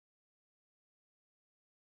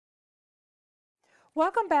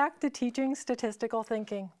Welcome back to Teaching Statistical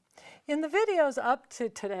Thinking. In the videos up to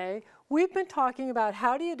today, we've been talking about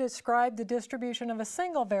how do you describe the distribution of a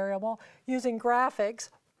single variable using graphics,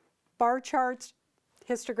 bar charts,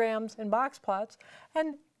 histograms, and box plots,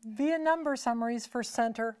 and via number summaries for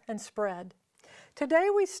center and spread. Today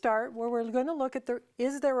we start where we're going to look at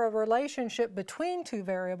is there a relationship between two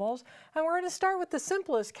variables, and we're going to start with the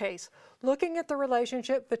simplest case, looking at the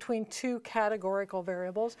relationship between two categorical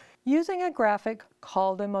variables using a graphic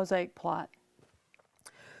called a mosaic plot.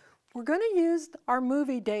 We're going to use our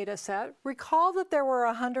movie data set. Recall that there were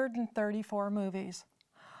 134 movies.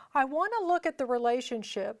 I want to look at the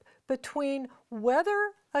relationship between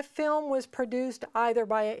whether a film was produced either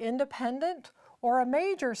by an independent or a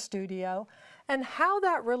major studio, and how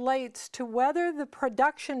that relates to whether the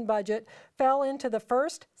production budget fell into the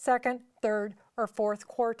first, second, third, or fourth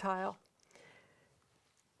quartile.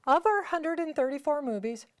 Of our 134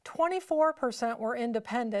 movies, 24% were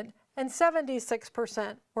independent and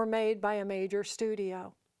 76% were made by a major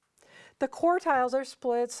studio. The quartiles are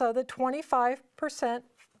split so that 25%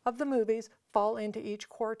 of the movies fall into each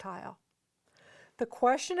quartile. The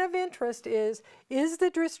question of interest is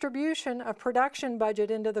the distribution of production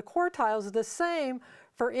budget into the quartiles the same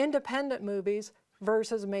for independent movies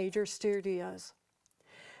versus major studios?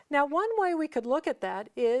 Now, one way we could look at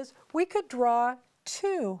that is we could draw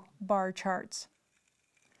two bar charts.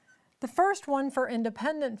 The first one for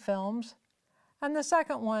independent films and the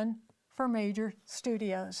second one for major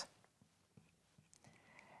studios.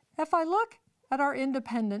 If I look at our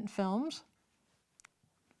independent films,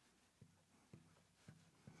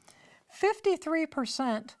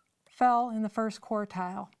 53% fell in the first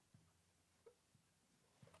quartile.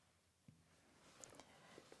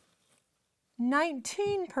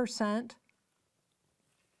 19%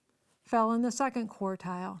 fell in the second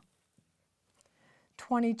quartile.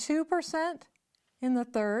 22% in the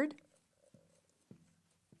third,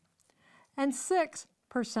 and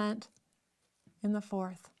 6% in the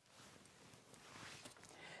fourth.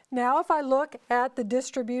 Now, if I look at the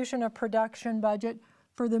distribution of production budget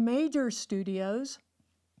for the major studios,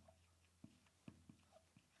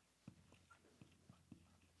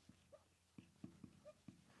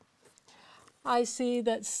 I see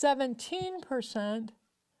that 17%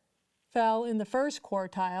 fell in the first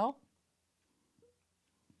quartile,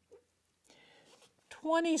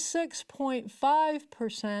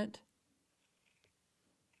 26.5%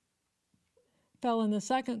 fell in the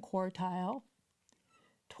second quartile,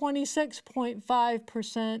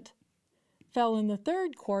 26.5% fell in the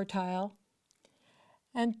third quartile,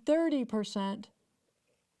 and 30%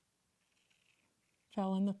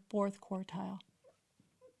 fell in the fourth quartile.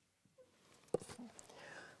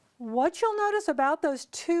 What you'll notice about those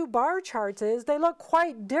two bar charts is they look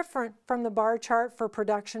quite different from the bar chart for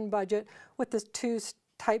production budget with the two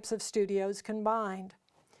types of studios combined.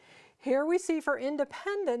 Here we see for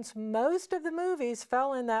independents, most of the movies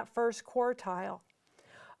fell in that first quartile.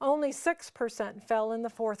 Only 6% fell in the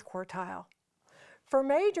fourth quartile. For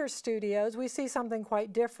major studios, we see something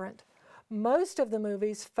quite different. Most of the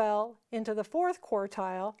movies fell into the fourth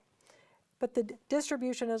quartile, but the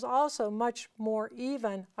distribution is also much more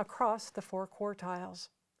even across the four quartiles.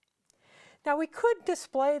 Now, we could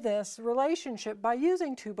display this relationship by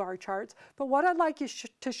using two bar charts, but what I'd like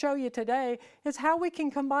to show you today is how we can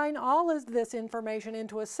combine all of this information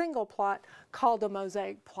into a single plot called a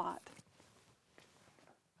mosaic plot.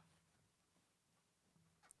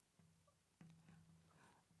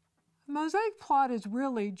 A mosaic plot is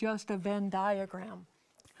really just a Venn diagram.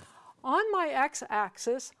 On my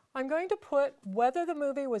x-axis, I'm going to put whether the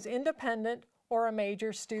movie was independent or a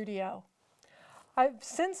major studio.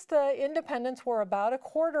 Since the independents were about a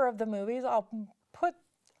quarter of the movies, I'll put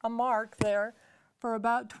a mark there for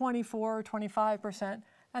about 24 or 25%,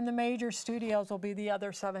 and the major studios will be the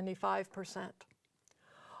other 75%.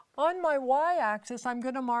 On my y-axis, I'm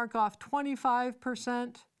going to mark off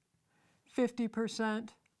 25%, 50%,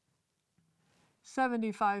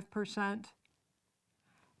 75%,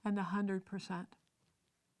 and 100%.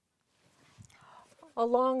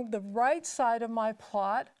 Along the right side of my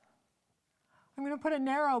plot, I'm going to put a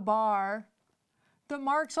narrow bar that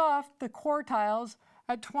marks off the quartiles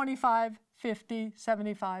at 25, 50,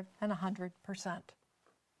 75, and 100%.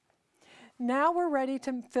 Now we're ready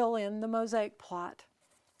to fill in the mosaic plot.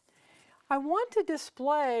 I want to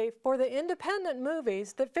display for the independent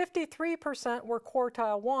movies that 53% were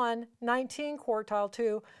quartile 1, 19 quartile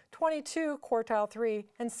 2, 22 quartile 3,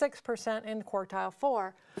 and 6% in quartile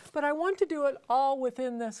 4. But I want to do it all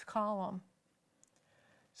within this column.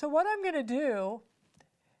 So what I'm going to do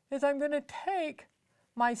is I'm going to take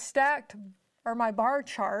my stacked or my bar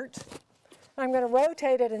chart I'm going to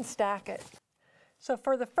rotate it and stack it. So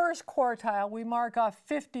for the first quartile, we mark off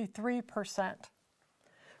 53%.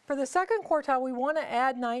 For the second quartile, we want to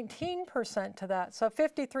add 19% to that. So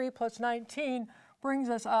 53 plus 19 brings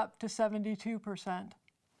us up to 72%.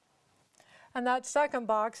 And that second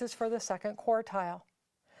box is for the second quartile.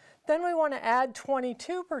 Then we want to add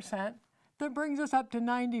 22%. That brings us up to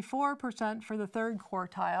 94% for the third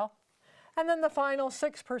quartile. And then the final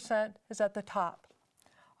 6% is at the top.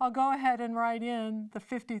 I'll go ahead and write in the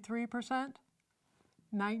 53%,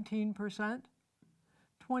 19%,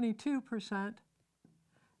 22%,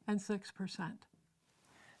 and 6%.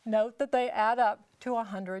 Note that they add up to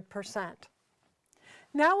 100%.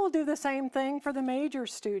 Now we'll do the same thing for the major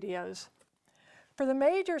studios. For the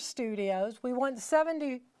major studios, we want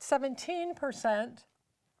 17%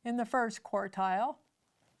 in the first quartile,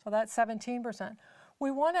 so that's 17%.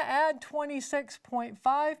 We want to add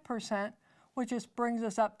 26.5%, which just brings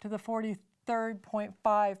us up to the 43rd.5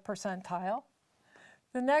 percentile.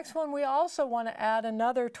 The next one, we also want to add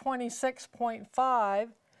another 26.5,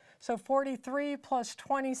 so 43 plus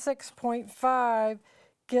 26.5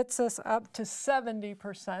 gets us up to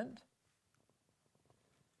 70%.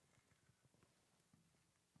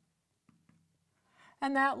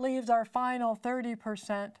 And that leaves our final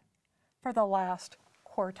 30% for the last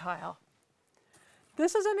quartile.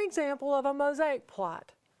 This is an example of a mosaic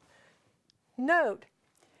plot. Note,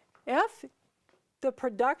 if the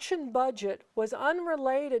production budget was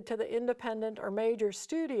unrelated to the independent or major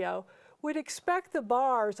studio, we'd expect the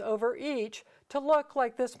bars over each to look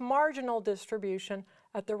like this marginal distribution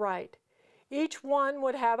at the right. Each one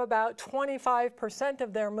would have about 25%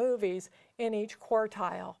 of their movies in each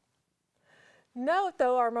quartile. Note,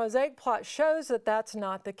 though, our mosaic plot shows that that's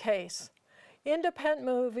not the case.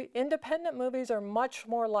 Independent movies are much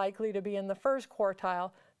more likely to be in the first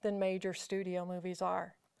quartile than major studio movies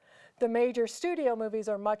are. The major studio movies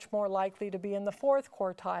are much more likely to be in the fourth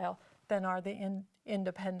quartile than are the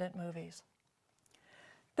independent movies.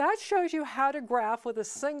 That shows you how to graph with a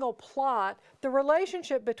single plot the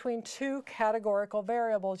relationship between two categorical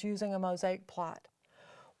variables using a mosaic plot.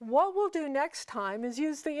 What we'll do next time is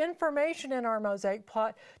use the information in our mosaic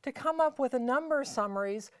plot to come up with a number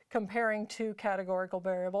summaries comparing two categorical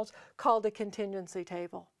variables called a contingency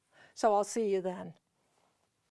table. So I'll see you then.